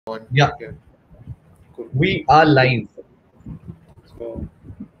On. Yeah, Okay, cool. we are live. So,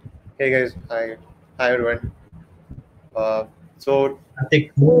 hey guys, hi everyone. Uh, so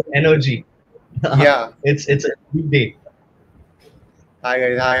Take more energy. yeah, It's a big day. hi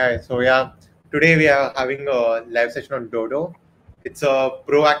guys, hi. So yeah, today we are having a live session on Dodo. It's a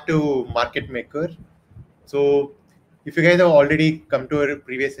proactive market maker. So if you guys have already come to our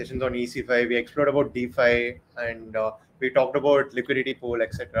previous sessions on EC5, we explored about DeFi and we talked about liquidity pool,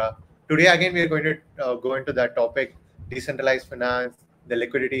 etc. Today again we are going to go into that topic, decentralized finance, the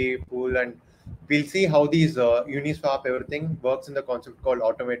liquidity pool, and we'll see how these Uniswap everything works in the concept called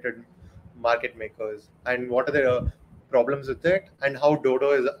automated market makers and what are the problems with it and how Dodo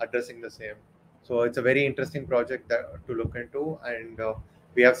is addressing the same. So it's a very interesting project to look into, and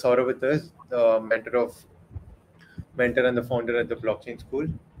we have Saurav with us, the mentor and the founder at the blockchain school,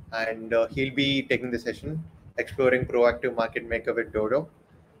 and he'll be taking the session exploring proactive market maker with Dodo.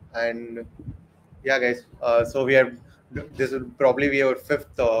 And yeah, guys, so we are this will probably be our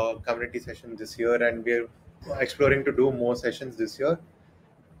fifth community session this year, and we're exploring to do more sessions this year.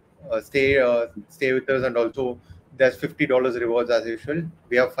 Stay with us, and also there's $50 rewards as usual.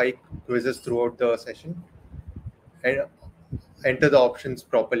 We have 5 quizzes throughout the session, and enter the options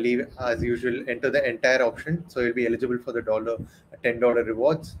properly as usual. Enter the entire option, so you'll be eligible for the $10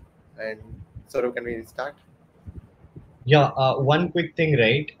 rewards. And so can we start? Yeah, one quick thing,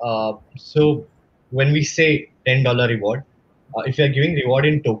 right? So when we say $10 reward, if you are giving reward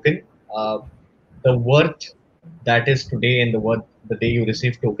in token, the worth that is today and the worth the day you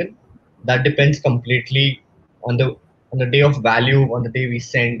receive token, that depends completely on the day of value, on the day we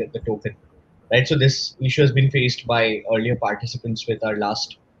send the token, right? So this issue has been faced by earlier participants with our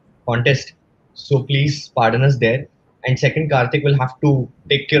last contest. So please pardon us there. And second, Karthik will have to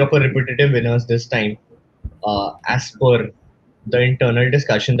take care of a repetitive winners this time, as per the internal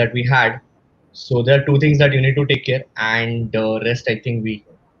discussion that we had. So there are two things that you need to take care, and the rest I think we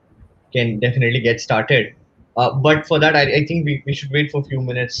can definitely get started. But for that, I think we should wait for a few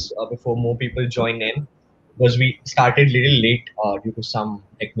minutes before more people join in, because we started a little late due to some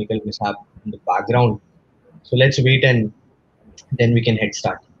technical mishap in the background. So let's wait and then we can head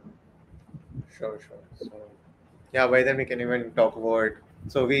start. Sure, sure. So yeah, by then we can even talk about.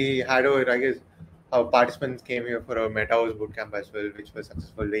 So we had our, I guess, our participants came here for a Metaverse bootcamp as well, which was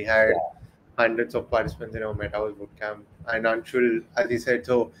successful. We had hundreds of participants in our Metaverse bootcamp, and Anshul, as he said,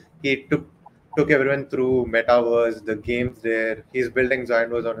 so he took everyone through Metaverse, the games there. He's building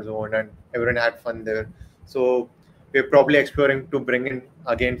Zynos on his own, and everyone had fun there. So we're probably exploring to bring in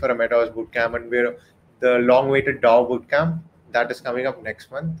again for a Metaverse bootcamp, and we're the long-awaited DAO bootcamp that is coming up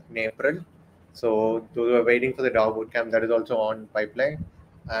next month in April. So those who are waiting for the DAO bootcamp, that is also on pipeline.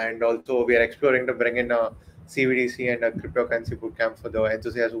 And also we are exploring to bring in a CBDC and a cryptocurrency bootcamp for the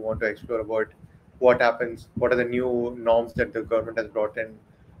enthusiasts who want to explore about what happens, what are the new norms that the government has brought in,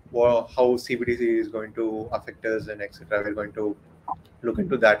 how CBDC is going to affect us, and etc. We're going to look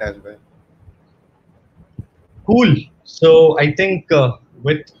into that as well. Cool. So I think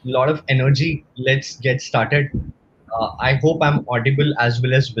with a lot of energy, let's get started. I hope I'm audible as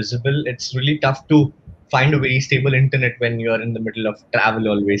well as visible. It's really tough to find a very stable internet when you're in the middle of travel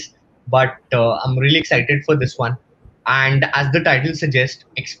always. But I'm really excited for this one. And as the title suggests,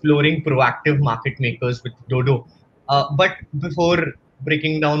 exploring proactive market makers with Dodo. But before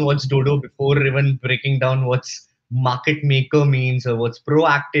breaking down what's Dodo, before even breaking down what's market maker means or what's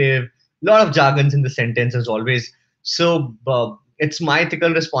proactive, a lot of jargons in the sentence as always. So it's my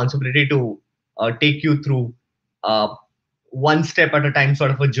ethical responsibility to take you through uh, one step at a time,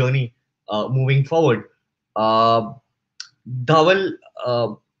 sort of a journey moving forward. Uh, Dhawal,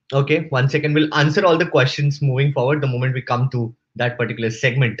 okay, 1 second. We'll answer all the questions moving forward the moment we come to that particular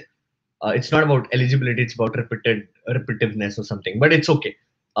segment. It's not about eligibility; it's about repetitiveness or something. But it's okay.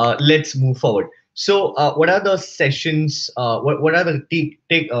 Let's move forward. So, what are the sessions? What are the key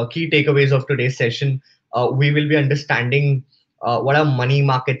takeaways of today's session? We will be understanding what are money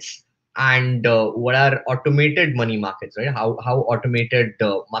markets and what are automated money markets, right? How automated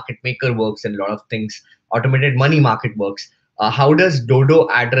market maker works and a lot of things. Automated money market works. How does Dodo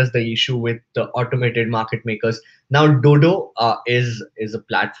address the issue with the automated market makers? Now, Dodo is a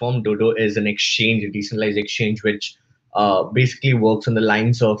platform. Dodo is an exchange, a decentralized exchange, which basically works on the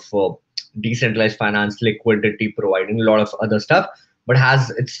lines of decentralized finance, liquidity, providing a lot of other stuff, but has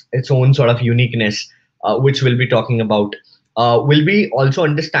its own sort of uniqueness, which we'll be talking about. We'll be also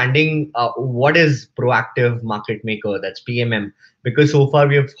understanding what is proactive market maker, that's PMM, because so far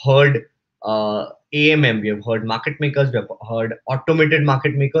we have heard AMM, we have heard market makers, we have heard automated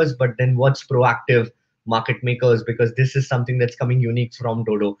market makers, but then what's proactive? market makers, because this is something that's coming unique from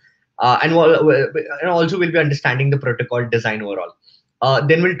Dodo. And also we'll be understanding the protocol design overall.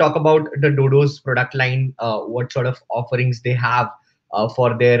 Then we'll talk about the Dodo's product line, what sort of offerings they have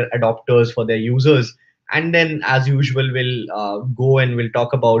for their adopters, for their users. And then, as usual, we'll go and we'll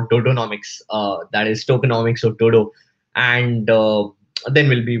talk about Dodonomics, that is tokenomics of Dodo. And then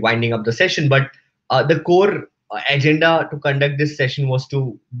we'll be winding up the session. But the core agenda to conduct this session was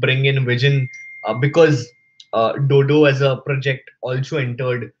to bring in vision, because Dodo as a project also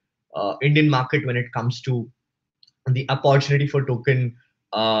entered Indian market when it comes to the opportunity for token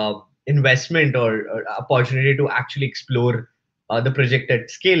investment, or opportunity to actually explore the project at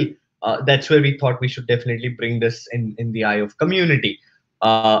scale. That's where we thought we should definitely bring this in the eye of community.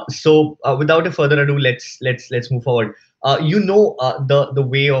 So without a further ado, let's move forward. The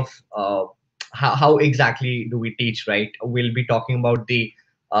way of how exactly do we teach, right? We'll be talking about the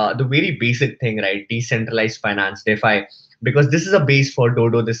very basic thing, right? Decentralized finance, DeFi, because this is a base for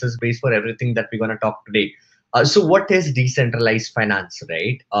Dodo. This is base for everything that we're going to talk today. So what is decentralized finance,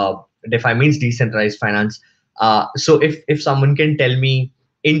 right? DeFi means decentralized finance. So if someone can tell me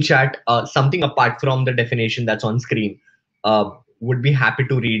in chat something apart from the definition that's on screen, would be happy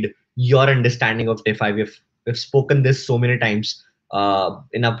to read your understanding of DeFi. We've spoken this so many times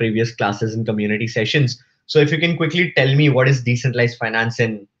in our previous classes and community sessions. So if you can quickly tell me what is decentralized finance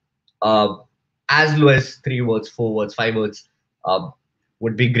in uh, as low as 3 words, 4 words, 5 words, uh,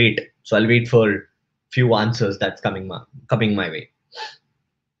 would be great. So I'll wait for few answers that's coming my way.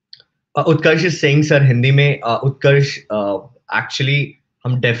 Utkarsh is saying sir Hindi में. उत्कर्ष actually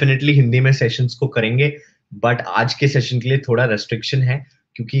हम definitely Hindi में sessions को करेंगे, but आज के session के लिए थोड़ा रेस्ट्रिक्शन है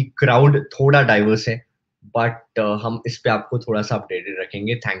क्योंकि क्राउड थोड़ा डाइवर्स है. बट हम इस पे आपको थोड़ा सा अपडेटेड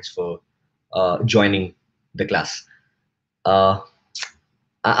रखेंगे. Thanks for joining the class.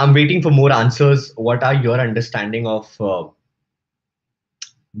 I'm waiting for more answers. What are your understanding of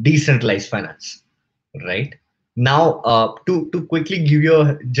decentralized finance, right? Now, to quickly give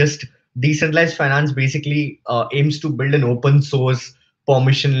you just decentralized finance basically aims to build an open source,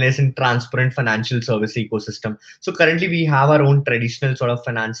 permissionless and transparent financial service ecosystem. So currently we have our own traditional sort of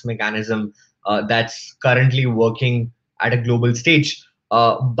finance mechanism that's currently working at a global stage.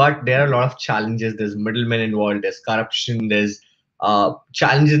 But there are a lot of challenges. There's middlemen involved, there's corruption, there's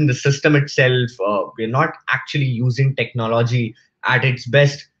challenges in the system itself. We're not actually using technology at its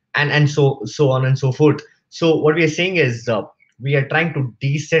best, and so on and so forth. So what we are saying is we are trying to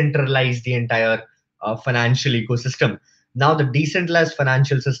decentralize the entire financial ecosystem. Now the decentralized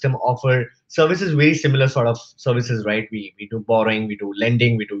financial system offer services, very similar sort of services, right? We do borrowing, we do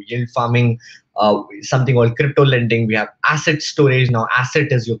lending, we do yield farming, something called crypto lending. We have asset storage. Now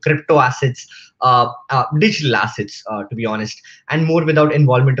asset is your crypto assets, digital assets, to be honest, and more, without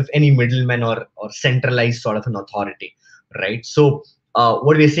involvement of any middleman or centralized sort of an authority, right? So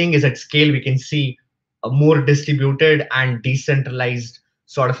what we're saying is at scale, we can see a more distributed and decentralized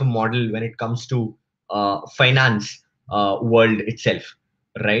sort of a model when it comes to finance world itself,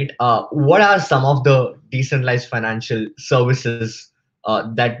 right? What are some of the decentralized financial services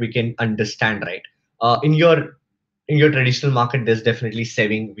that we can understand, right? In your traditional market, there's definitely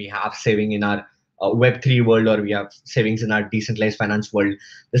saving. We have saving in our Web3 world, or we have savings in our decentralized finance world.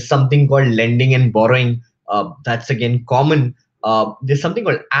 There's something called lending and borrowing. That's again common. There's something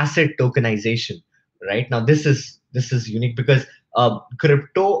called asset tokenization, right? Now this is unique because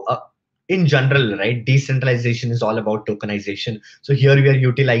crypto in general, right? Decentralization is all about tokenization. So here we are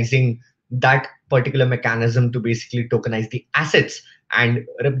utilizing that particular mechanism to basically tokenize the assets and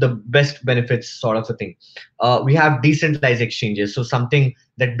reap the best benefits, sort of a thing. We have decentralized exchanges, so something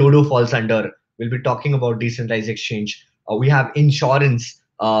that Dodo falls under. We'll be talking about decentralized exchange. We have insurance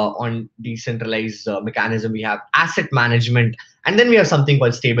on decentralized mechanism. We have asset management, and then we have something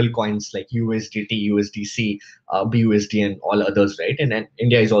called stable coins like USDT, USDC, BUSD, and all others, right? And then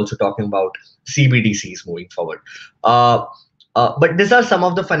India is also talking about CBDCs moving forward. But these are some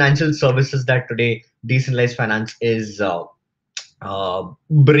of the financial services that today decentralized finance is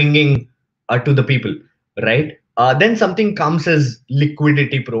bringing to the people, right? Then something comes as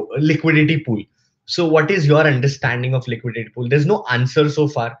liquidity pool. So what is your understanding of liquidity pool? There's no answer so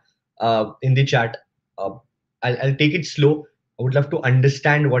far in the chat. Uh, I'll take it slow. I would love to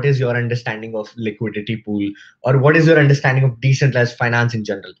understand what is your understanding of liquidity pool, or what is your understanding of decentralized finance in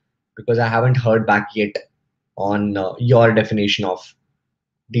general, because I haven't heard back yet on your definition of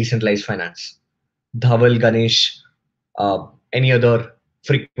decentralized finance. Dhaval, Ganesh, any other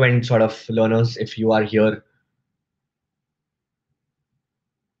frequent sort of learners, if you are here.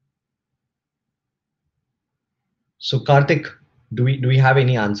 So Karthik, do we have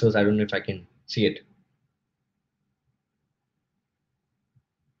any answers? I don't know if I can see it.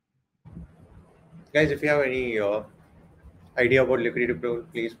 Guys, if you have any idea about liquidity pool,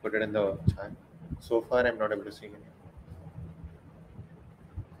 please put it in the chat. So far, I'm not able to see any.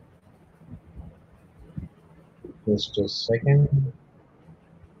 Just a second.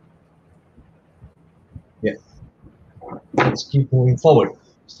 Yeah, let's keep moving forward.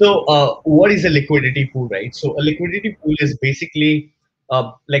 So, what is a liquidity pool, right? So, a liquidity pool is basically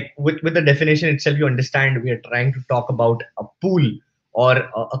like with the definition itself, you understand we are trying to talk about a pool or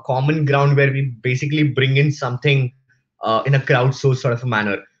a common ground where we basically bring in something in a crowdsourced sort of a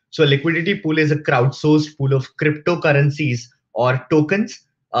manner. So, a liquidity pool is a crowdsourced pool of cryptocurrencies or tokens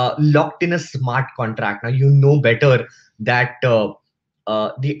locked in a smart contract. Now, you know better that.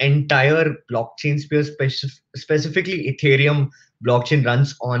 The entire blockchain sphere, specifically Ethereum blockchain,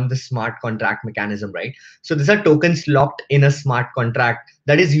 runs on the smart contract mechanism, right? So these are tokens locked in a smart contract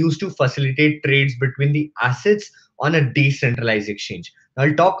that is used to facilitate trades between the assets on a decentralized exchange. Now,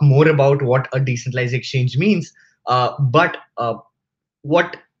 I'll talk more about what a decentralized exchange means, but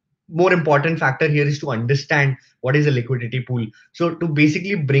what more important factor here is to understand what is a liquidity pool. So to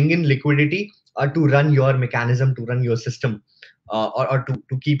basically bring in liquidity to run your mechanism, to run your system, or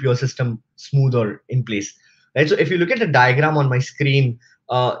to keep your system smooth or in place, right? So if you look at the diagram on my screen,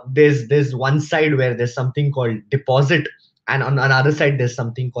 there's one side where there's something called deposit, and on another side there's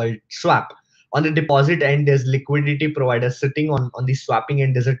something called swap. On the deposit end, there's liquidity provider sitting on the swapping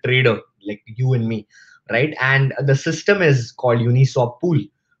end. There's a trader like you and me, right? And the system is called Uniswap pool,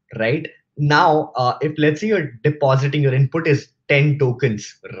 right? Now, if let's say you're depositing, your input is 10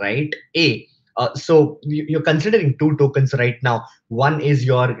 tokens, right? So you're considering two tokens right now. One is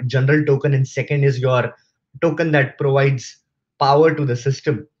your general token, and second is your token that provides power to the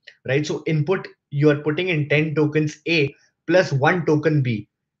system, right? So input, you are putting in 10 tokens A plus one token B,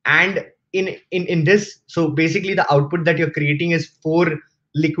 and in this, so basically the output that you're creating is four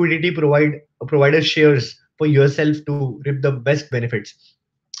liquidity provider shares for yourself to reap the best benefits.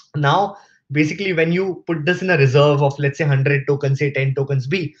 Now, basically, when you put this in a reserve of, let's say, 100 tokens, say 10 tokens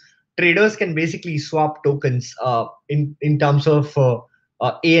B, traders can basically swap tokens in terms of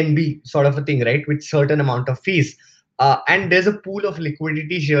A and B sort of a thing, right? With certain amount of fees. And there's a pool of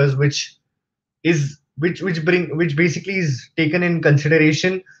liquidity shares which basically is taken in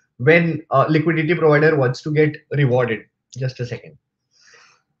consideration when liquidity provider wants to get rewarded. Just a second.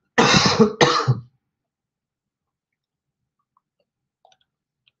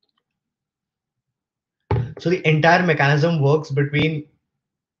 So the entire mechanism works between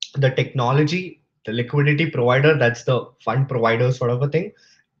the technology, the liquidity provider, that's the fund provider sort of a thing,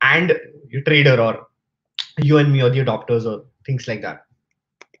 and your trader or you and me or the adopters or things like that.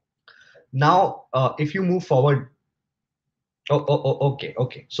 Now, if you move forward,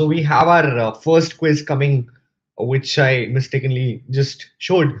 okay. So we have our first quiz coming, which I mistakenly just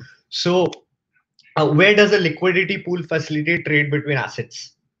showed. So, where does a liquidity pool facilitate trade between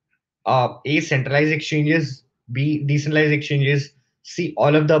assets? A, centralized exchanges, B, decentralized exchanges, C,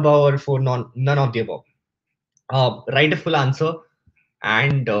 all of the above, or for none of the above. Write a full answer,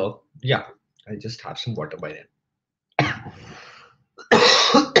 and yeah, I just have some water by then.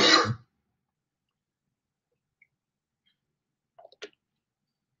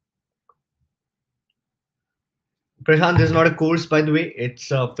 Prashant, this is not a course, by the way.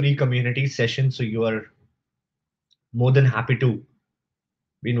 It's a free community session, so you are more than happy to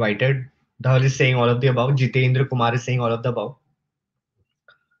be invited. Dhawal is saying all of the above. Jitendra Kumar is saying all of the above.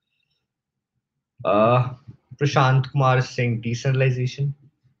 Uh, Prashant Kumar is saying decentralization.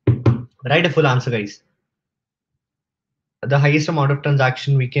 Write a full answer, guys. The highest amount of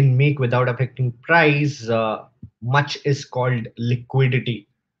transaction we can make without affecting price, much is called liquidity.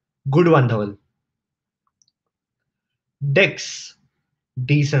 Good one, Dhawal. DEX,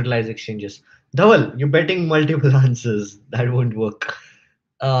 decentralized exchanges. Dhawal, you're betting multiple answers. That won't work.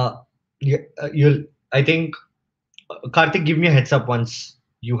 You'll. I think, Karthik, give me a heads up once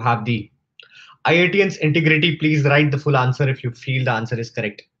you have the IITN's integrity. Please write the full answer if you feel the answer is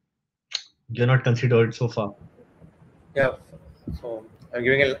correct. You're not considered so far. Yeah, so I'm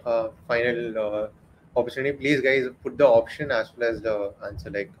giving a final opportunity. Please, guys, put the option as well as the answer,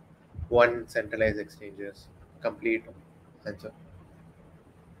 like one centralized exchanges, complete answer.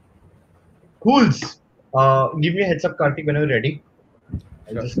 Cools. Give me a heads up, Karthik, when you're ready.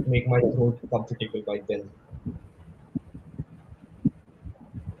 I'll Sure. just make my throat comfortable by then.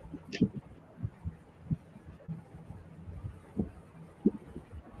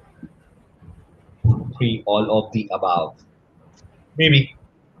 Three, all of the above. Maybe.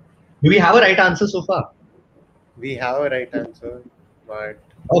 Do we have a right answer so far? We have a right answer, but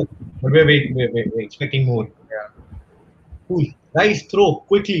Oh, but we're expecting more. yeah, Cool. Guys, throw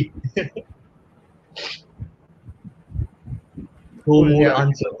quickly. Two Cool. more Yeah.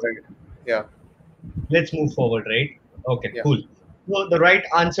 answers. Right. Yeah. Let's move forward, right? Okay, Yeah. cool. So the right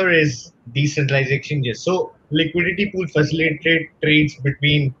answer is decentralized exchanges. So liquidity pool facilitate trades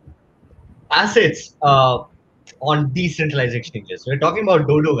between assets on decentralized exchanges. We're talking about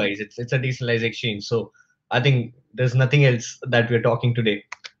DODO, guys. It's a decentralized exchange. So I think there's nothing else that we're talking today.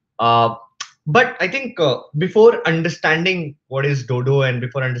 Uh, but I think before understanding what is DODO and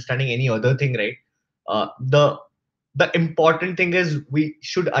before understanding any other thing, right? The important thing is we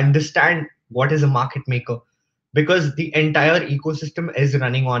should understand what is a market maker, because the entire ecosystem is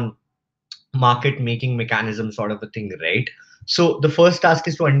running on market making mechanism sort of a thing, right? So the first task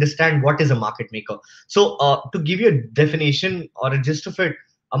is to understand what is a market maker. So to give you a definition or a gist of it,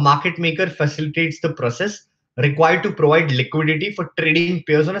 a market maker facilitates the process required to provide liquidity for trading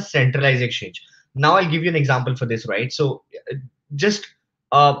pairs on a centralized exchange. Now I'll give you an example for this, right? So just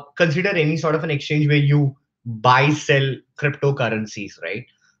consider any sort of an exchange where you buy sell cryptocurrencies, right?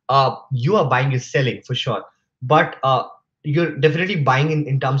 You are buying is selling for sure, but you're definitely buying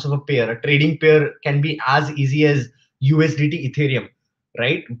in terms of a pair. A trading pair can be as easy as USDT Ethereum,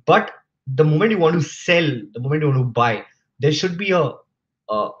 right? But the moment you want to sell, the moment you want to buy, there should be a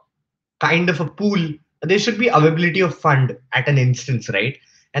kind of a pool. There should be availability of fund at an instance, right?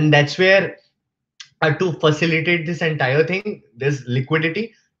 And that's where to facilitate this entire thing, there's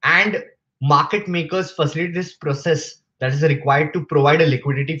liquidity, and market makers facilitate this process that is required to provide a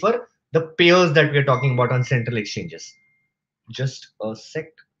liquidity for the pairs that we are talking about on central exchanges. Just a sec.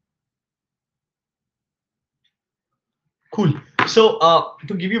 Cool. So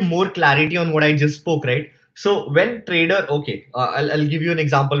to give you more clarity on what I just spoke, right? So when trader, okay, I'll give you an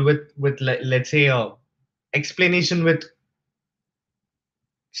example with let's say a explanation with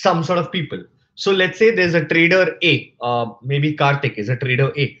some sort of people. So let's say there's a trader A, maybe Karthik is a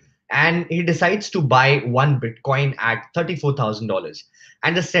trader A, and he decides to buy one Bitcoin at $34,000.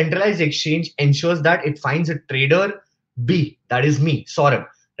 And the centralized exchange ensures that it finds a trader B, that is me, Saurabh,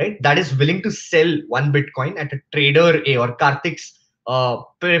 right? That is willing to sell one Bitcoin at a trader A or Karthik's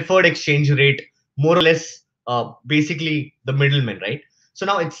preferred exchange rate, more or less, basically the middleman, right? So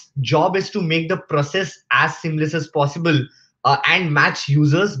now its job is to make the process as seamless as possible and match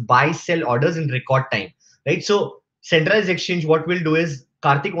users buy sell orders in record time, right? So centralized exchange, what we'll do is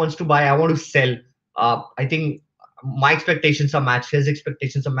Karthik wants to buy, I want to sell. I think my expectations are matched, his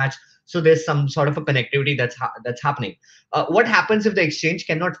expectations are matched, so there's some sort of a connectivity that's happening. What happens if the exchange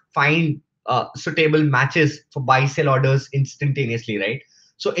cannot find suitable matches for buy sell orders instantaneously, right?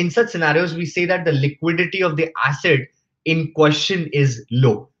 So in such scenarios we say that the liquidity of the asset in question is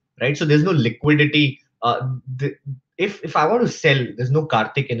low, right? So there's no liquidity. If I want to sell, there's no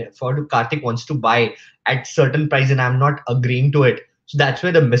Karthik in it. If Karthik wants to buy at certain price and I'm not agreeing to it, so that's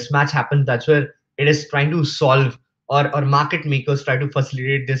where the mismatch happens. That's where it is trying to solve, or market makers try to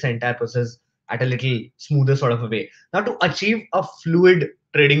facilitate this entire process at a little smoother sort of a way. Now to achieve a fluid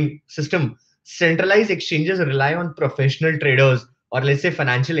trading system, centralized exchanges rely on professional traders, or let's say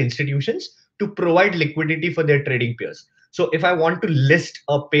financial institutions, to provide liquidity for their trading pairs. So if I want to list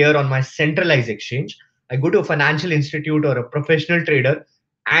a pair on my centralized exchange, I go to a financial institute or a professional trader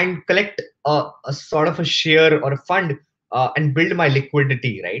and collect a sort of a share or a fund and build my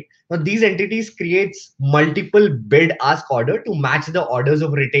liquidity, right? Now these entities creates multiple bid ask order to match the orders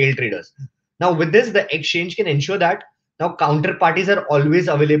of retail traders. Now with this, the exchange can ensure that now counterparties are always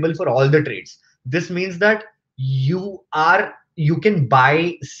available for all the trades. This means that you can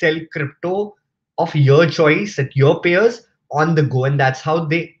buy, sell crypto of your choice at your pairs on the go, and that's how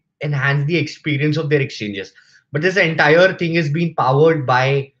they enhance the experience of their exchanges. But this entire thing is being powered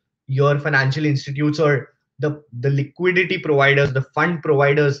by your financial institutes or the liquidity providers, the fund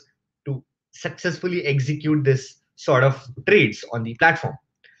providers, to successfully execute this sort of trades on the platform.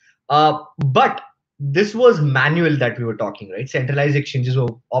 But this was manual that we were talking, right? Centralized exchanges were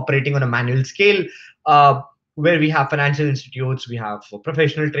operating on a manual scale, where we have financial institutes, we have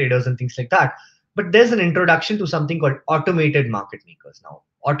professional traders and things like that. But there's an introduction to something called automated market makers. Now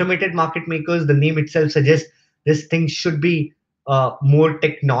automated market makers, the name itself suggests this thing should be more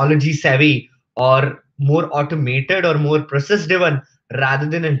technology savvy, or more automated, or more process driven, rather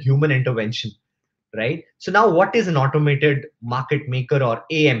than a human intervention, right? So now what is an automated market maker, or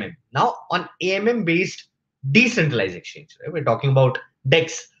AMM? Now on AMM based decentralized exchange, right? We're talking about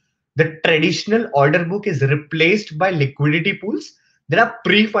DEX. The traditional order book is replaced by liquidity pools that are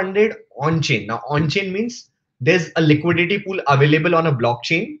pre-funded on-chain. Now on-chain means there's a liquidity pool available on a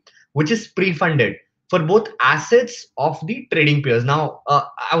blockchain which is pre-funded for both assets of the trading pairs. Now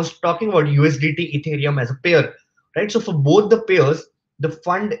I was talking about USDT Ethereum as a pair, right? So for both the pairs, the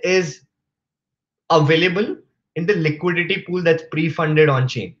fund is available in the liquidity pool that's pre-funded on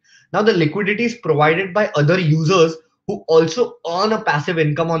chain. Now the liquidity is provided by other users who also earn a passive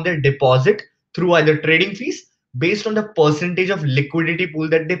income on their deposit through either trading fees based on the percentage of liquidity pool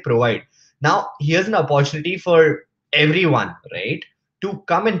that they provide. Now here's an opportunity for everyone, right, to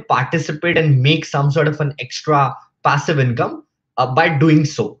come and participate and make some sort of an extra passive income by doing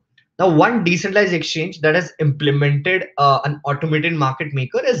so. Now, one decentralized exchange that has implemented an automated market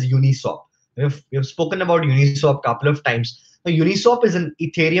maker is Uniswap. We have spoken about Uniswap a couple of times. Now, Uniswap is an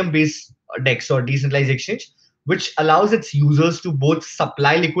Ethereum-based DEX or decentralized exchange, which allows its users to both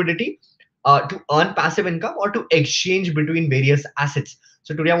supply liquidity to earn passive income or to exchange between various assets.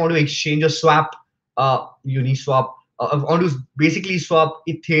 So today I want to exchange or swap Uniswap. I want to basically swap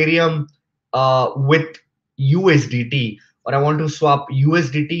Ethereum with USDT, or I want to swap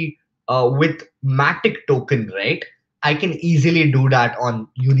USDT with Matic token, right? I can easily do that on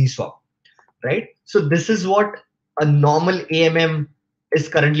Uniswap, right? So this is what a normal AMM is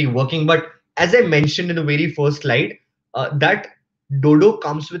currently working. But as I mentioned in the very first slide, that Dodo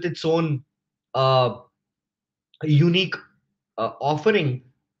comes with its own uh, unique offering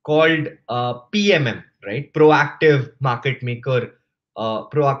called PMM, right? Proactive market making,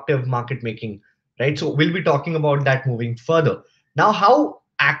 right? So we'll be talking about that moving further. Now, how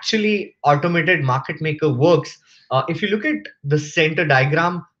actually automated market maker works? If you look at the center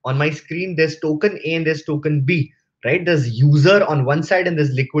diagram on my screen, there's token A and there's token B, right? There's user on one side and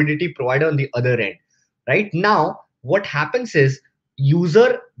there's liquidity provider on the other end. Right now, what happens is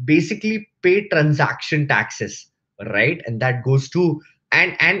user basically pay transaction taxes, right? And that goes to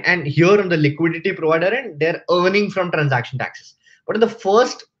and here on the liquidity provider end, they're earning from transaction taxes. But in the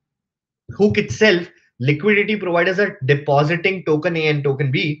first hook itself, liquidity providers are depositing token A and token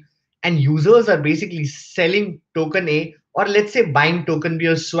B, and users are basically selling token A, or let's say buying token B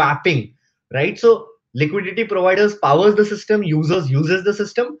or swapping, right? So liquidity providers powers the system, users uses the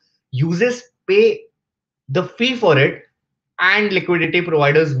system, users pay the fee for it, and liquidity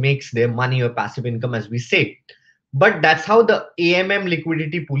providers makes their money or passive income, as we say. But that's how the AMM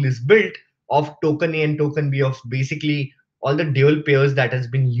liquidity pool is built, of token A and token B, of basically all the dual pairs that has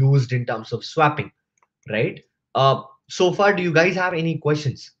been used in terms of swapping, right? So far, do you guys have any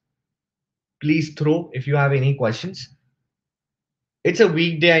questions? Please throw if you have any questions. It's a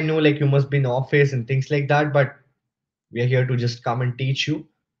weekday, I know, like you must be in office and things like that, but we are here to just come and teach you.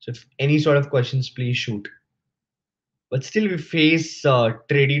 So if any sort of questions, please shoot. But still we face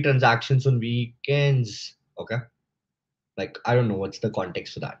trading transactions on weekends. Okay, like I don't know what's the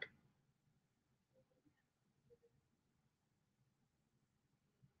context for that.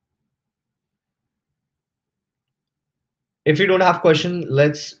 If you don't have question,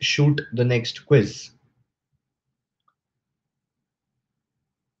 let's shoot the next quiz.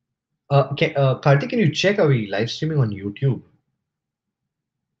 Karthik, can you check, are we live streaming on YouTube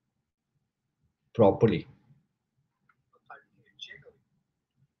properly?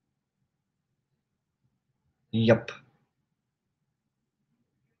 Yep.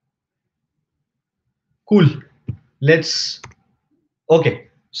 Cool. Let's. Okay.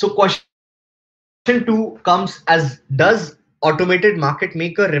 So question two comes as, does automated market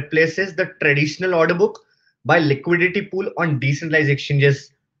maker replaces the traditional order book by liquidity pool on decentralized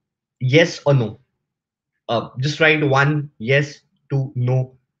exchanges? Yes or no? Just write one yes, two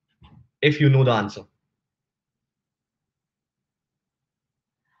no, if you know the answer.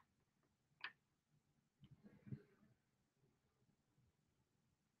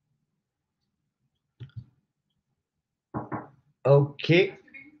 Okay.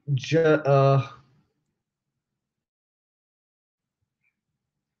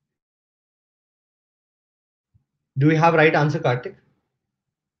 Do we have right answer, Karthik?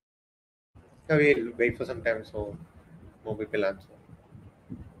 Yeah, we'll wait for some time so more people answer.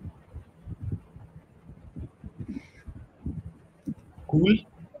 Cool.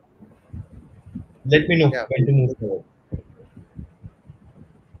 Let me know Yeah. when to move forward.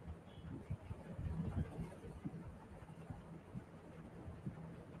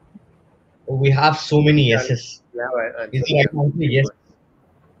 We have so many Yeah, yeses. yeah, Is answer. the right answer yes?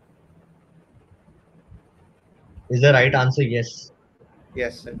 Is the right answer yes?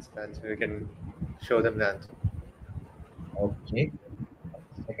 Yes, it's the answer. We can show them the answer. Okay.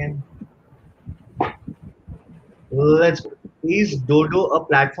 Second. Let's. Is Dodo a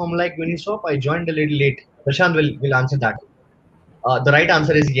platform like Uniswap? I joined a little late. Prashant will answer that. The right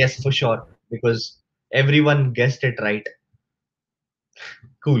answer is yes for sure, because everyone guessed it right.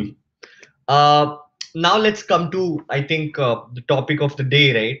 Cool. Uh, Now let's come to, I think, the topic of the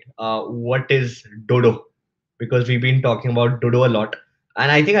day, right? What is Dodo? Because we've been talking about Dodo a lot.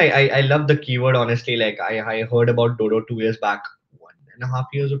 And I think I love the keyword honestly. Like I heard about Dodo 2 years back, 1.5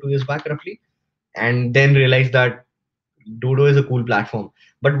 years or 2 years back roughly, and then realized that Dodo is a cool platform.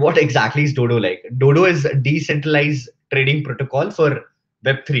 But what exactly is Dodo like? Dodo is a decentralized trading protocol for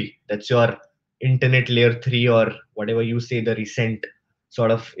Web3. That's your internet layer 3, or whatever you say, the recent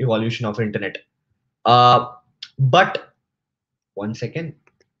sort of evolution of internet. Uh, but one second.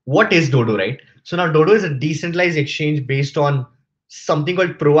 What is Dodo, right? So now Dodo is a decentralized exchange based on something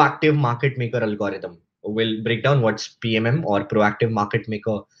called proactive market maker algorithm. We'll break down what's PMM, or proactive market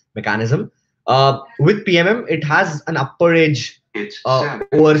maker mechanism. With PMM, it has an upper edge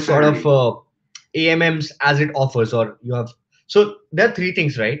over sort of AMMs as it offers, or you have. So there are three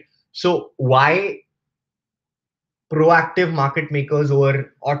things, right? So why proactive market makers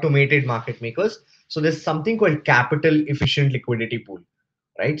over automated market makers? So there's something called capital efficient liquidity pool,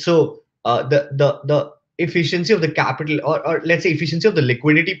 right? So the efficiency of the capital, or let's say efficiency of the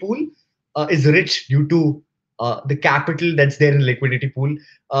liquidity pool, is rich due to the capital that's there in liquidity pool.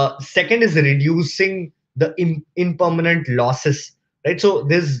 Second is reducing the impermanent losses, right? So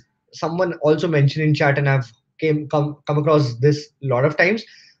there's someone also mentioned in chat, and I've come across this a lot of times,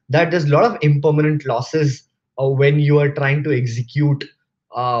 that there's a lot of impermanent losses when you are trying to execute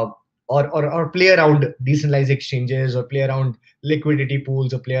uh, or play around decentralized exchanges, or play around liquidity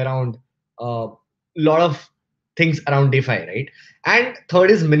pools, or play around a lot of things around DeFi, right? And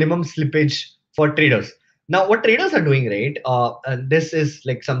third is minimum slippage for traders. Now, what traders are doing, right? And this is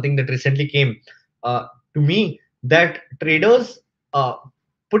like something that recently came to me, that traders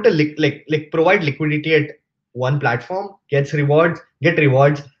put a provide liquidity at one platform, get rewards,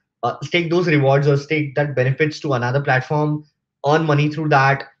 stake those rewards or stake that benefits to another platform, earn money through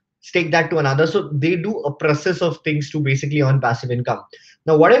that, stake that to another. So they do a process of things to basically earn passive income.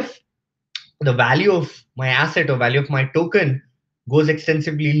 Now, what if the value of my asset or value of my token goes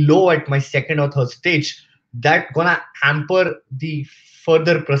extensively low at my second or third stage? That gonna hamper the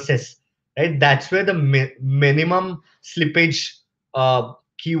further process, right? That's where the minimum slippage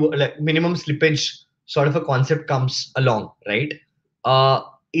like minimum slippage sort of a concept comes along, right? uh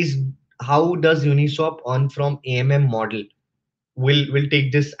is How does Uniswap earn from AMM model? We'll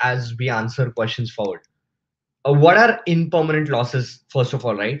take this as we answer questions forward. What are impermanent losses, first of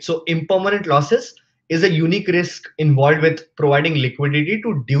all, right? So impermanent losses is a unique risk involved with providing liquidity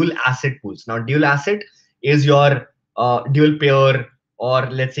to dual asset pools. Now, dual asset is your dual pair, or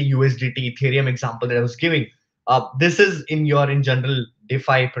let's say USDT Ethereum example that I was giving. This is in general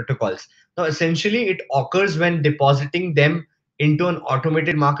DeFi protocols. Now, essentially, it occurs when depositing them into an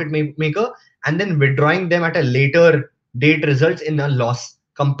automated market maker, and then withdrawing them at a later date results in a loss,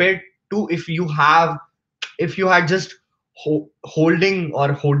 compared to if you had just holding or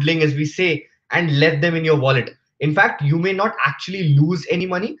hodling, as we say, and left them in your wallet. In fact, you may not actually lose any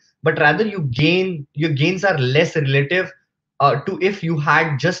money, but rather your gains are less relative to if you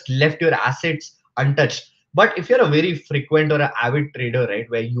had just left your assets untouched. But if you're a very frequent or an avid trader, right,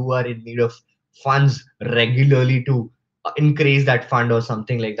 where you are in need of funds regularly to increase that fund or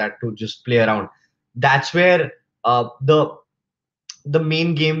something like that, to just play around, that's where the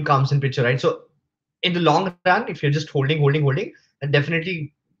main game comes in picture, right? So in the long run, if you're just holding, then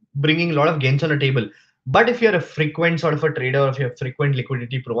definitely bringing a lot of gains on the table. But if you're a frequent sort of a trader, or if you're a frequent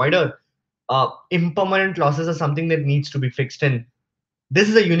liquidity provider, impermanent losses are something that needs to be fixed. And this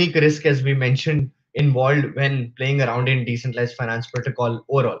is a unique risk, as we mentioned, involved when playing around in decentralized finance protocol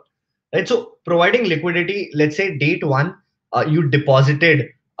overall, right? So providing liquidity, let's say date one, you deposited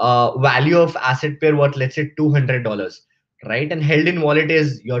value of asset pair worth, let's say $200, right? And held in wallet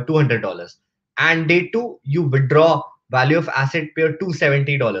is your $200. And day two, you withdraw value of asset pair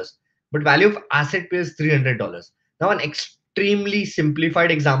 $270, but value of asset pair is $300. Now, an extremely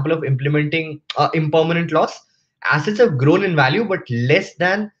simplified example of implementing impermanent loss: assets have grown in value, but less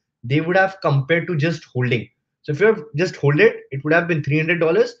than they would have compared to just holding. So if you have just hold it, it would have been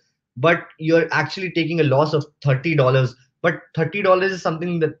 $300, but you're actually taking a loss of $30. But $30 is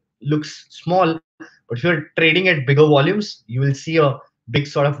something that looks small, but if you're trading at bigger volumes, you will see a big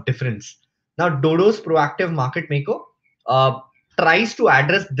sort of difference. Now, Dodo's proactive market maker uh, tries to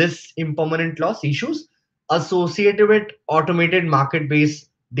address this impermanent loss issues associated with automated market-based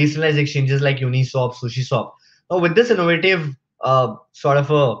decentralized exchanges like Uniswap, SushiSwap. Now, with this innovative sort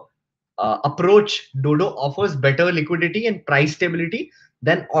of a approach, Dodo offers better liquidity and price stability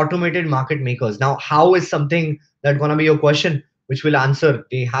than automated market makers. Now, how is something that gonna be your question, which will answer?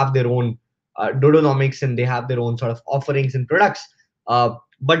 They have their own Dodonomics, and they have their own sort of offerings and products.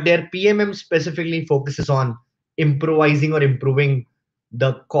 But their PMM specifically focuses on improvising or improving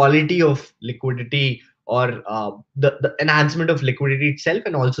the quality of liquidity or the enhancement of liquidity itself,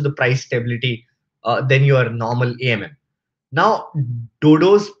 and also the price stability than your normal AMM. Now,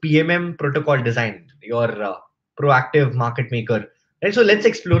 Dodo's PMM protocol design, your proactive market maker. Right, so let's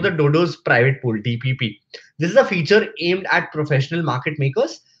explore the Dodo's private pool (DPP). This is a feature aimed at professional market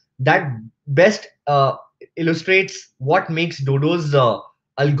makers that best illustrates what makes Dodo's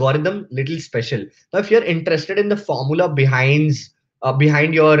algorithm little special. Now, if you're interested in the formula behind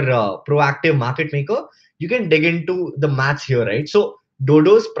your proactive market maker, you can dig into the maths here, right? So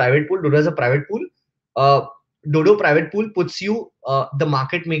Dodo's private pool, Dodo has a private pool. Uh, Dodo private pool puts you, the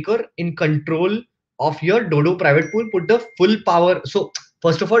market maker, in control of your Dodo private pool. Put the full power. So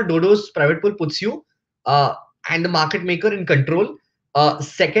first of all, Dodo's private pool puts you uh, and the market maker in control.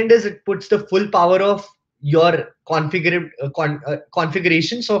 Second is it puts the full power of your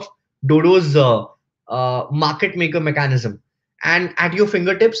configurations of Dodo's market maker mechanism, and at your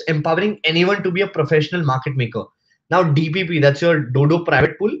fingertips, empowering anyone to be a professional market maker. Now, DPP, that's your Dodo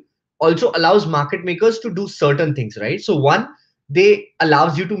private pool, also allows market makers to do certain things, right? So one, they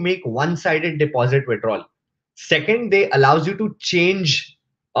allows you to make one-sided deposit withdrawal. Second, they allows you to change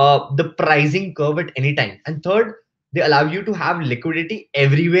the pricing curve at any time. And third, they allow you to have liquidity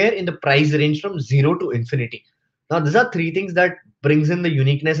everywhere in the price range from 0 to infinity. Now, these are three things that brings in the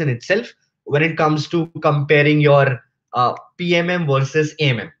uniqueness in itself when it comes to comparing your PMM versus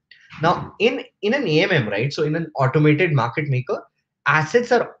AMM. Now, in an AMM, right? So in an automated market maker,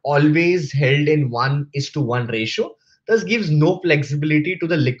 assets are always held in 1:1 ratio. Thus gives no flexibility to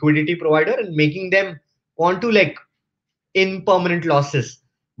the liquidity provider and making them want to like impermanent losses.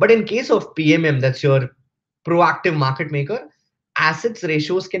 But in case of PMM, that's your proactive market maker, assets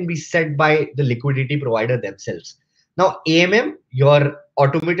ratios can be set by the liquidity provider themselves. Now, AMM, your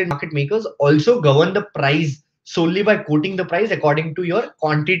automated market makers, also govern the price solely by quoting the price according to your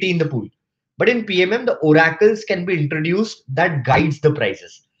quantity in the pool. But in PMM, the oracles can be introduced that guides the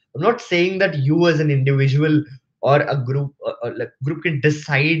prices. I'm not saying that you as an individual or a group group can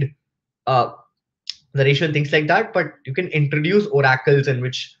decide uh, the ratio and things like that, but you can introduce oracles in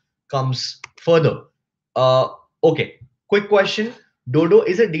which comes further. Uh, okay, quick question. Dodo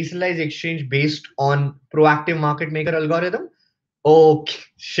is a decentralized exchange based on proactive market maker algorithm. Okay,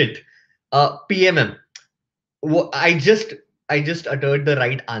 shit. PMM. I just uttered the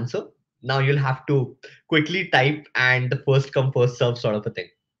right answer. Now you'll have to quickly type and the first come first serve sort of a thing.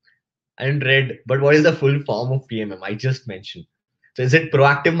 I didn't read, but what is the full form of PMM? I just mentioned. So is it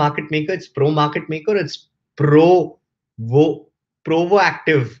proactive market maker? It's pro market maker. It's pro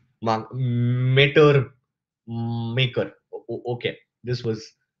proactive meter maker. Okay, this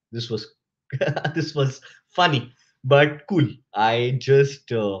was this was funny, but cool. I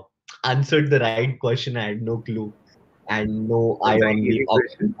just answered the right question. I had no clue and no It's a eye very on the easy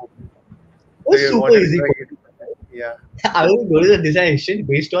option. question. It So was you super wanted to easy. try it. Yeah. I will go to the design exchange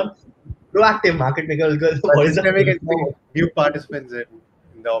based on proactive market maker. But What is this the time we full can form? see new participants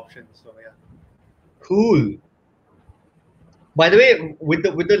in the options. So yeah. Cool. By the way, with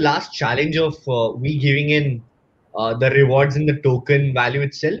the last challenge of we giving in the rewards in the token value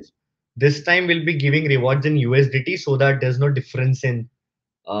itself, this time we'll be giving rewards in USDT so that there's no difference in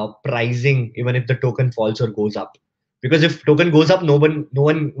pricing even if the token falls or goes up. Because if token goes up, no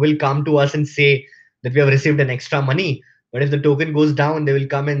one will come to us and say that we have received an extra money. But if the token goes down, they will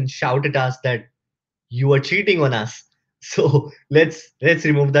come and shout at us that you are cheating on us. So let's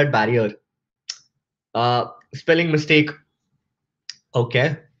remove that barrier. Spelling mistake.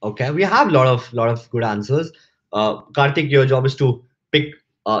 Okay, okay. We have lot of good answers. Karthik, your job is to pick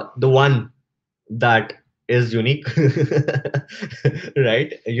the one that is unique,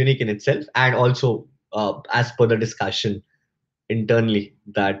 right? Unique in itself, and also as per the discussion internally,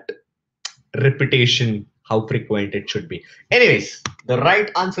 that repetition, how frequent it should be. Anyways, the right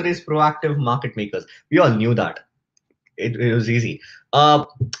answer is proactive market makers. We all knew that. It was easy. Uh,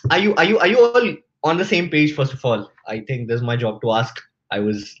 are you all on the same page? First of all, I think this is my job to ask. I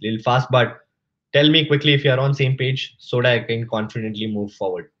was a little fast, but tell me quickly if you are on same page so that I can confidently move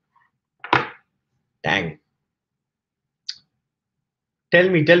forward. Dang. Tell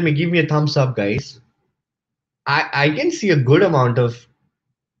me, give me a thumbs up, guys. I can see a good amount of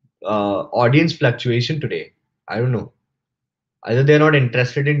audience fluctuation today. I don't know. Either they're not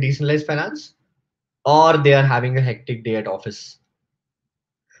interested in decentralized finance or they are having a hectic day at office.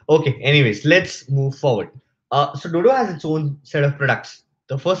 Okay, anyways, let's move forward. So Dodo has its own set of products.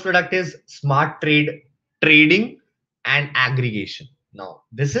 The first product is smart trade trading and aggregation. Now,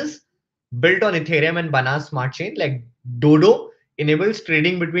 this is built on Ethereum and Bana's smart chain. Like Dodo enables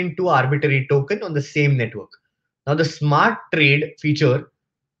trading between two arbitrary tokens on the same network. Now, the smart trade feature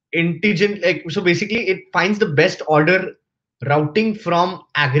intelligent, like, so basically it finds the best order routing from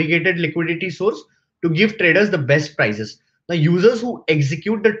aggregated liquidity source to give traders the best prices. Now users who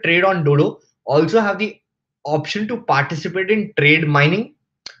execute the trade on Dodo also have the option to participate in trade mining,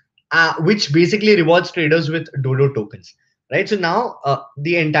 which basically rewards traders with Dodo tokens, right? So now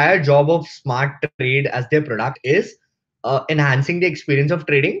the entire job of Smart Trade as their product is enhancing the experience of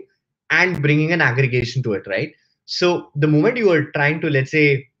trading and bringing an aggregation to it, right? So the moment you are trying to, let's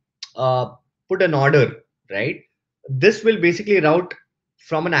say, uh, put an order, right, this will basically route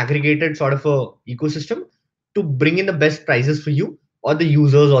from an aggregated sort of a ecosystem to bring in the best prices for you or the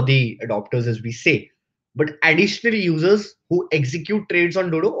users or the adopters, as we say. But additionally, users who execute trades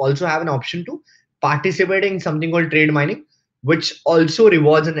on Dodo also have an option to participate in something called trade mining, which also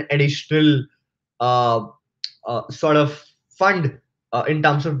rewards an additional uh, sort of fund in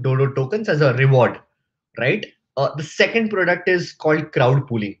terms of Dodo tokens as a reward, right? The second product is called crowd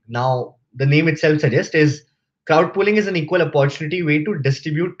pooling. Now, the name itself suggests is crowd pooling is an equal opportunity way to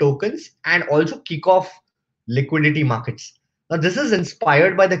distribute tokens and also kick off liquidity markets. Now, this is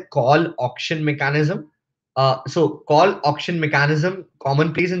inspired by the call auction mechanism. So, call auction mechanism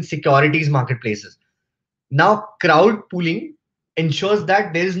commonplace in securities marketplaces. Now, crowd pooling ensures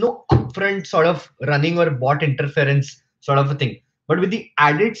that there is no upfront sort of running or bot interference sort of a thing. But with the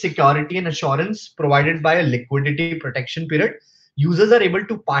added security and assurance provided by a liquidity protection period, users are able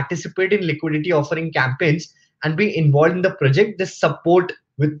to participate in liquidity offering campaigns and be involved in the project they support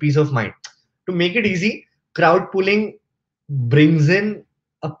with peace of mind. To make it easy, crowd pooling brings in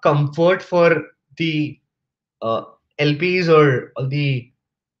a comfort for the uh, LPs or the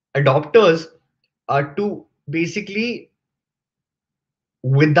adopters to basically,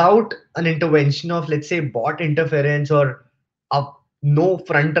 without an intervention of, let's say, bot interference or a no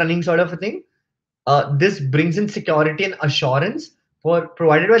front running sort of a thing, this brings in security and assurance for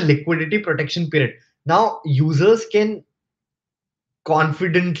provided by liquidity protection period. Now users can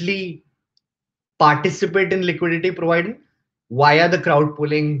confidently participate in liquidity providing via the crowd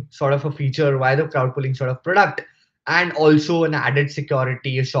pooling sort of a feature, via the crowd pooling sort of product, and also an added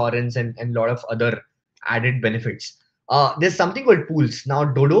security assurance and a lot of other added benefits. There's something called pools. Now,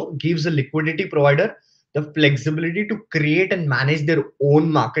 Dodo gives a liquidity provider the flexibility to create and manage their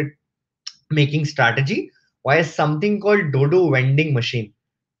own market making strategy via something called Dodo vending machine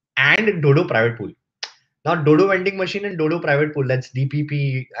and Dodo private pool. Now, Dodo vending machine and Dodo private pool, that's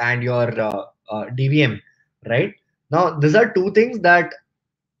DPP and your DVM, right? Now, these are two things that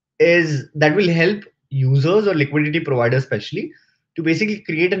will help users or liquidity providers, especially, to basically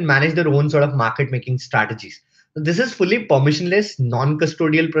create and manage their own sort of market making strategies. So this is fully permissionless,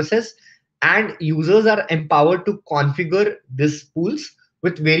 non-custodial process, and users are empowered to configure these pools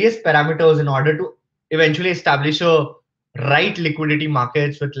with various parameters in order to eventually establish a right liquidity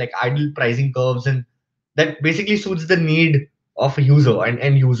markets with like ideal pricing curves, and that basically suits the need of a user and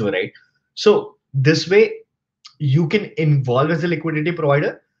end user, right? So this way you can involve as a liquidity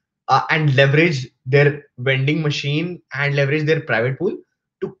provider and leverage their vending machine and leverage their private pool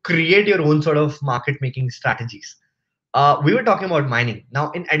to create your own sort of market making strategies. We were talking about mining.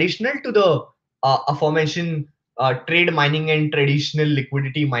 Now, in additional to the aforementioned trade mining and traditional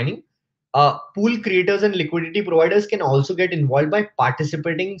liquidity mining, pool creators and liquidity providers can also get involved by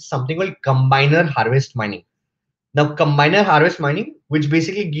participating in something called combiner harvest mining. Now, combiner harvest mining, which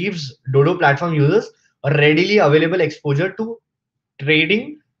basically gives Dodo platform users a readily available exposure to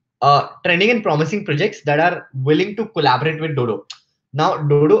trading, trending and promising projects that are willing to collaborate with Dodo. Now,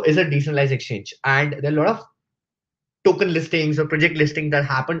 Dodo is a decentralized exchange, and there are a lot of token listings or project listings that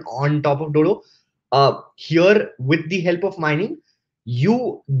happen on top of Dodo. Here, with the help of mining,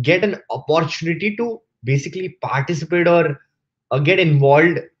 you get an opportunity to basically participate or get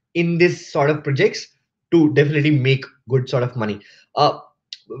involved in this sort of projects to definitely make good sort of money. Uh,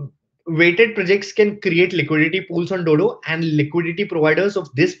 Weighted projects can create liquidity pools on Dodo, and liquidity providers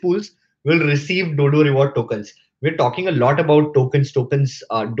of these pools will receive Dodo reward tokens. We're talking a lot about tokens,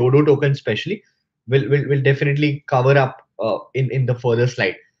 Dodo tokens especially. Will definitely cover up in the further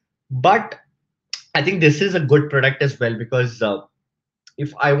slide. But I think this is a good product as well, because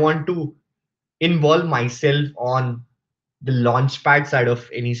if I want to involve myself on the launchpad side of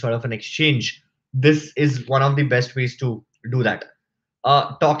any sort of an exchange, this is one of the best ways to do that.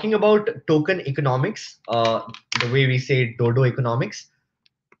 Talking about token economics, the way we say Dodo economics,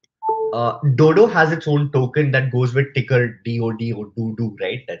 Dodo has its own token that goes with ticker DOD or DODO,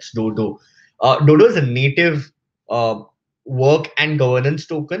 right? That's Dodo. Dodo is a native uh, work and governance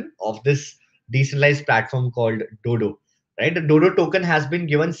token of this decentralized platform called Dodo, right? The Dodo token has been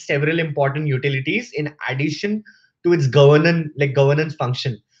given several important utilities in addition to its governance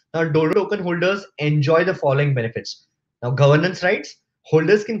function. Now, DODO token holders enjoy the following benefits. Now, governance rights.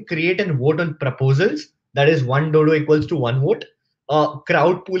 Holders can create and vote on proposals. That is, one DODO equals to one vote.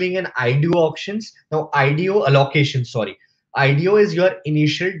 Crowd pooling and IDO auctions. Now, IDO allocation, sorry. IDO is your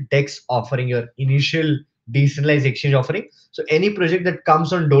initial DEX offering, your initial decentralized exchange offering. So, any project that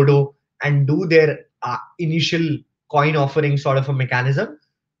comes on DODO and do their initial coin offering sort of a mechanism,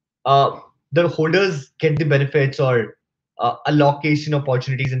 uh, the holders get the benefits or allocation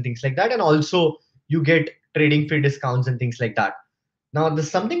opportunities and things like that. And also you get trading fee discounts and things like that. Now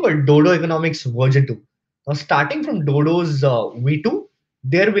there's something called Dodo Economics version 2. Now starting from Dodo's V2,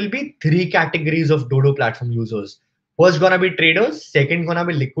 there will be three categories of Dodo platform users. First gonna be traders, second gonna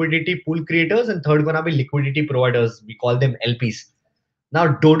be liquidity pool creators, and third gonna be liquidity providers. We call them LPs. Now,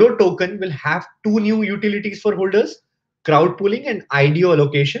 Dodo token will have two new utilities for holders: crowd pooling and IDO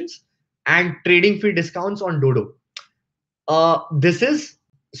allocations, and trading fee discounts on Dodo. This is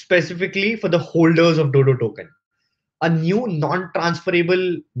specifically for the holders of Dodo token. A new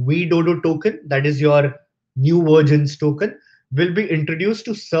non-transferable VDodo token, that is your new versions token, will be introduced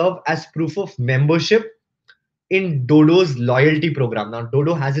to serve as proof of membership in Dodo's loyalty program. Now,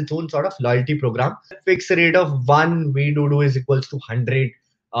 Dodo has its own sort of loyalty program. Fixed rate of one VDodo is equals to 100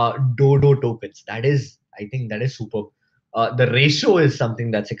 Dodo tokens. That is, I think that is superb. The ratio is something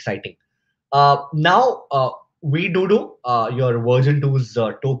that's exciting. Now, VDodo, your version 2's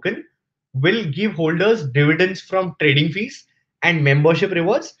token, will give holders dividends from trading fees and membership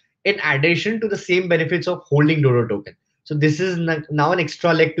rewards in addition to the same benefits of holding Dodo token. So this is now an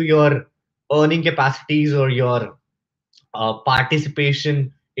extra leg to your earning capacities or your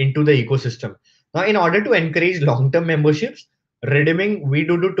participation into the ecosystem. Now, in order to encourage long-term memberships, redeeming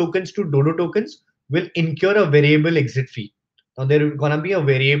VDodo tokens to Dodo tokens will incur a variable exit fee. Now, there is gonna be a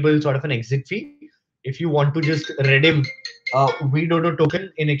variable sort of an exit fee if you want to just redeem VDodo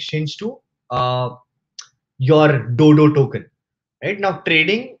token in exchange to your Dodo token. Right now,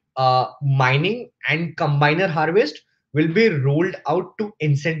 trading, mining, and combiner harvest will be rolled out to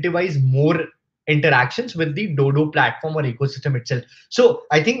incentivize more interactions with the Dodo platform or ecosystem itself. So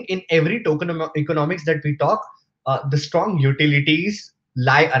I think in every token economics that we talk, the strong utilities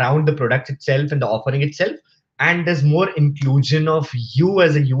lie around the product itself and the offering itself, and there's more inclusion of you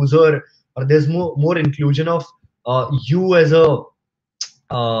as a user, or there's more inclusion of you as a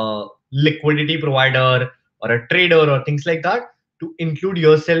liquidity provider or a trader or things like that, to include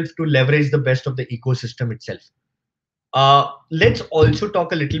yourself to leverage the best of the ecosystem itself. Let's also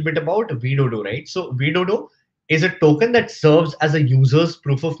talk a little bit about VDodo, right? So VDodo is a token that serves as a user's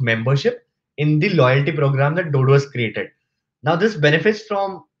proof of membership in the loyalty program that Dodo has created. Now, this benefits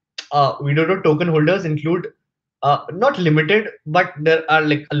from VDodo token holders include not limited, but there are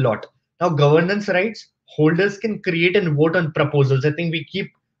like a lot. Now, governance rights, holders can create and vote on proposals. I think we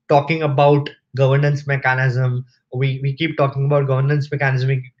keep talking about governance mechanism. We keep talking about governance mechanism.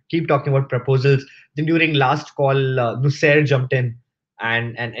 We keep talking about proposals. Then during last call, Nusser jumped in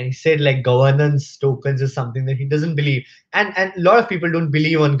and he said like governance tokens is something that he doesn't believe. And a lot of people don't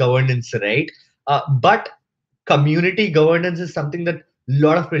believe on governance, right? But community governance is something that a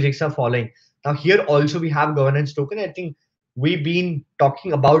lot of projects are following. Now here also we have governance token. I think we've been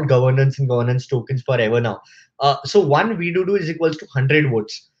talking about governance and governance tokens forever now. So one VDodo is equals to 100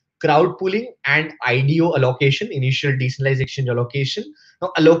 votes. Crowd pooling and IDO allocation, initial decentralized exchange allocation.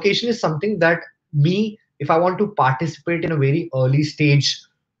 Now allocation is something that me, if I want to participate in a very early stage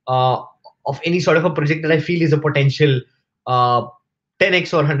of any sort of a project that I feel is a potential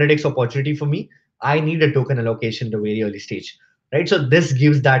 10x or 100x opportunity for me, I need a token allocation at a very early stage, right? So this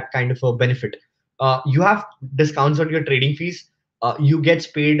gives that kind of a benefit. You have discounts on your trading fees. You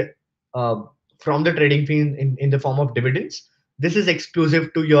get paid from the trading fee in the form of dividends. This is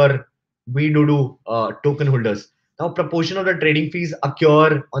exclusive to your VDodo token holders. Now, proportion of the trading fees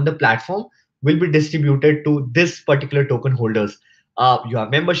occur on the platform will be distributed to this particular token holders. You have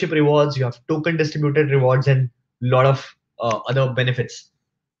membership rewards, you have token distributed rewards, and a lot of other benefits.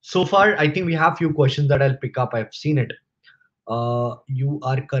 So far, I think we have few questions that I'll pick up. I've seen it. You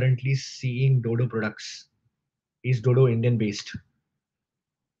are currently seeing Dodo products. Is Dodo Indian based?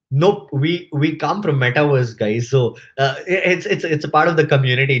 Nope, we come from metaverse, guys. So it's a part of the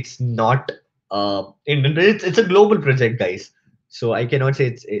community. It's not Indian. It's a global project, guys. So I cannot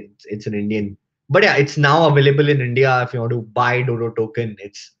say it's an Indian. But yeah, it's now available in India. If you want to buy Dodo token,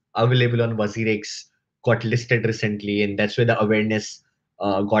 it's available on WazirX. Got listed recently, and that's where the awareness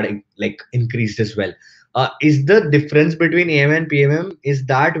got like increased as well. Is the difference between AMM and PMM is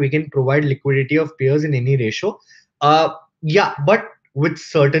that we can provide liquidity of pairs in any ratio? Yeah, but with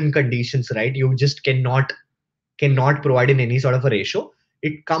certain conditions, right? You just cannot provide in any sort of a ratio.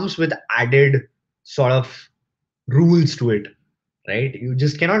 it comes with added sort of rules to it, right? You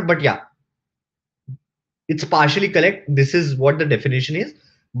just cannot. But yeah, it's partially correct. This is what the definition is,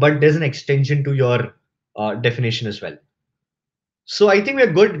 but there's an extension to your definition as well. So I think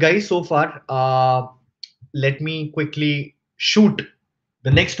we're good, guys, so far. Let me quickly shoot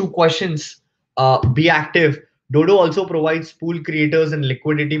the next two questions. Be active. Dodo also provides pool creators and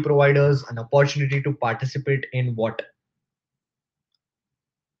liquidity providers an opportunity to participate in what?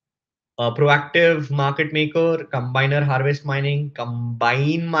 Proactive market maker, combiner harvest mining,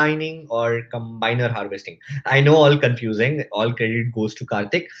 combine mining, or combiner harvesting. I know all confusing. All credit goes to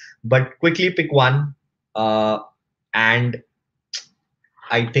Karthik, but quickly pick one, and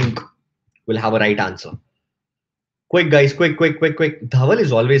I think we'll have a right answer. Quick, guys, quick, quick, quick, quick. Dhaval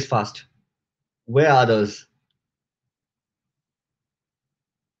is always fast. Where are others?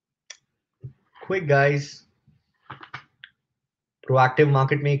 Quick, guys. Proactive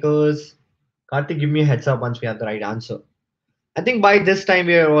market makers. Karthik, give me a heads up once we have the right answer. I think by this time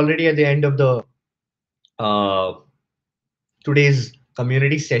we are already at the end of the uh, today's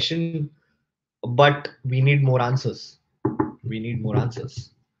community session, but we need more answers. We need more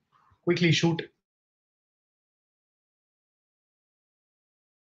answers. Quickly shoot.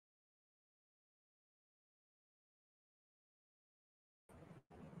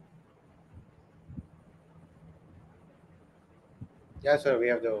 Yeah, sir, we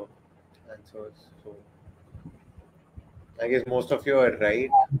have the answers. So I guess most of you are right.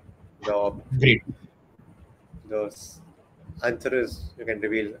 The Great. the answer is, you can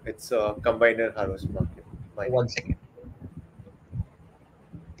reveal, it's a combiner harvest market. Mining. 1 second.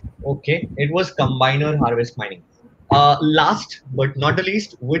 Okay, it was combiner harvest mining. Last but not the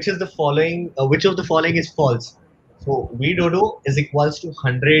least, which is the following? Which of the following is false? So VDodo is equals to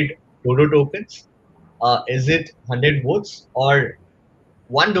 100 Dodo tokens. Is it 100 votes, or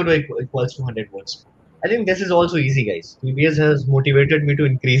one Dodo equals to 100 votes? I think this is also easy, guys. TBS has motivated me to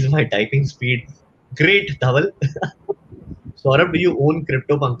increase my typing speed. Great, Dhaval. Saurabh, do you own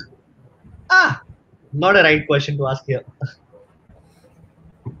CryptoPunk? Ah, not a right question to ask here.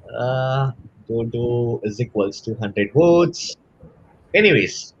 Uh, Dodo is equals to 100 votes.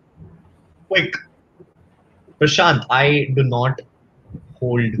 Anyways, quick. Prashant,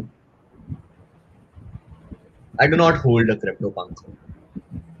 hold. I do not hold a CryptoPunk.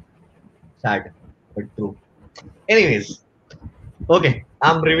 Sad, but true. Anyways, okay.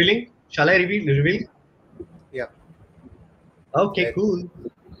 I'm revealing. Shall I reveal? Yeah. Okay, Right. cool.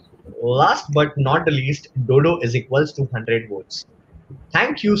 Last but not the least, Dodo is equals to 100 votes.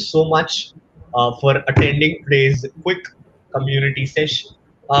 Thank you so much for attending today's quick community session.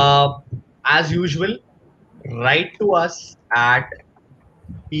 As usual, write to us at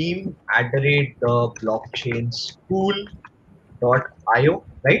team@theblockchainschool.io,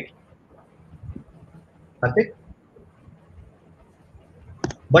 right? Karthik?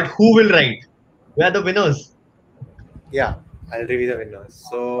 But who will write? We are the winners. Yeah, I'll reveal the winners.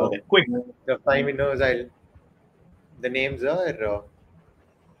 So Okay, quick. the 5 winners, the names are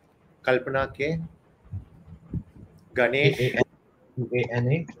Kalpana K, Ganesh,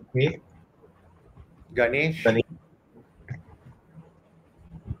 A-A-N-A. Okay. Ganesh. Ganesh.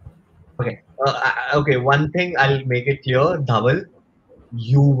 Okay. Okay. One thing I'll make it clear, Dhaval,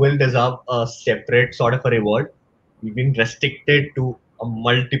 you will deserve a separate sort of a reward. You've been restricted to a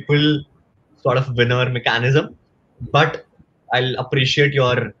multiple sort of winner mechanism, but I'll appreciate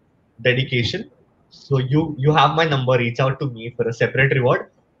your dedication. So you have my number. Reach out to me for a separate reward.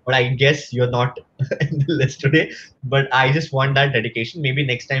 But I guess you're not in the list today. But I just want that dedication. Maybe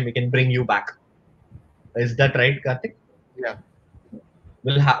next time we can bring you back. Is that right, Karthik? Yeah.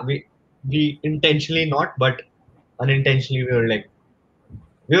 We'll have we intentionally not, but unintentionally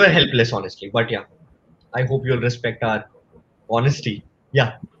we were helpless, honestly. But yeah, I hope you'll respect our honesty.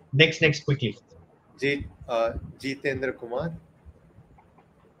 Yeah. Next, quickly. Jitendra Kumar.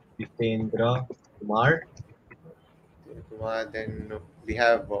 Jitendra Kumar. Then we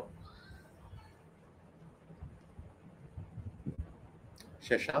have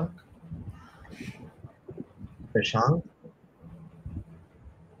Shashank. Prashant.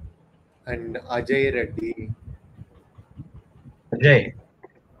 And Ajay Reddy. Ajay.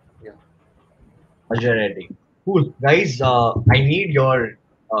 Yeah. Ajay Reddy. Cool. Guys, I need your,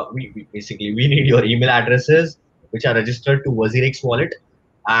 we need your email addresses, which are registered to WazirX wallet,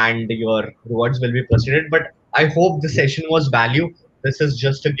 and your rewards will be proceeded. But I hope the session was value. This is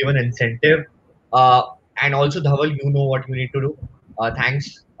just to give an incentive. Uh, and also, Dhaval, you know what you need to do.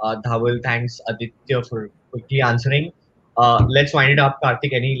 Thanks, Dhaval. Thanks, Aditya, for quickly answering. Let's wind it up.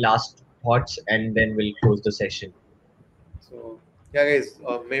 Karthik, any last thoughts? And then we'll close the session. So Yeah, guys,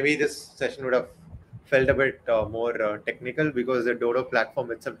 maybe this session would have felt a bit more technical because the Dodo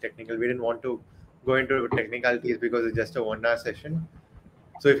platform itself technical. We didn't want to go into technicalities because it's just a 1 hour session.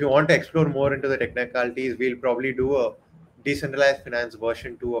 So if you want to explore more into the technicalities, we'll probably do a decentralized finance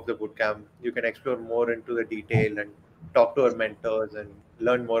version 2 of the bootcamp. You can explore more into the detail and talk to our mentors and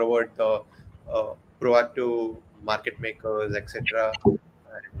learn more about the proactive market makers, etc. And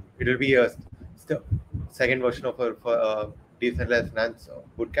it will be a second version of our decentralized finance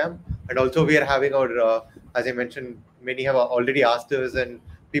bootcamp. And also we are having our, as I mentioned, many have already asked us, and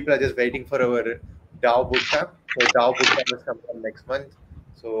people are just waiting for our DAO bootcamp. So DAO bootcamp is coming up next month.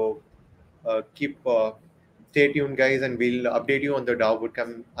 So keep stay tuned, guys, and we'll update you on the DAO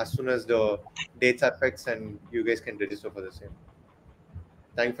bootcamp as soon as the dates are fixed, and you guys can register for the same.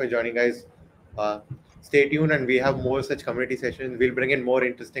 Thanks for joining, guys. Uh, Stay tuned, and we have more such community sessions. We'll bring in more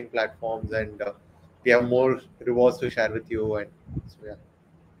interesting platforms, and we have more rewards to share with you. And so, yeah.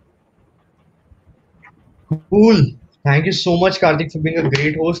 Cool. Thank you so much, Karthik, for being a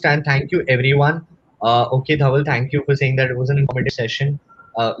great host, and thank you, everyone. Okay, Dhaval, thank you for saying that it was an informative session.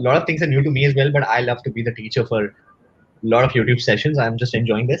 A lot of things are new to me as well, but I love to be the teacher for a lot of YouTube sessions. I'm just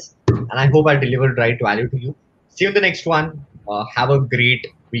enjoying this, and I hope I delivered right value to you. See you in the next one. Have a great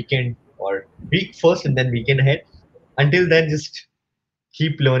weekend or week first, and then weekend ahead. Until then, just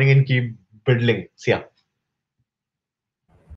keep learning and keep building. See ya.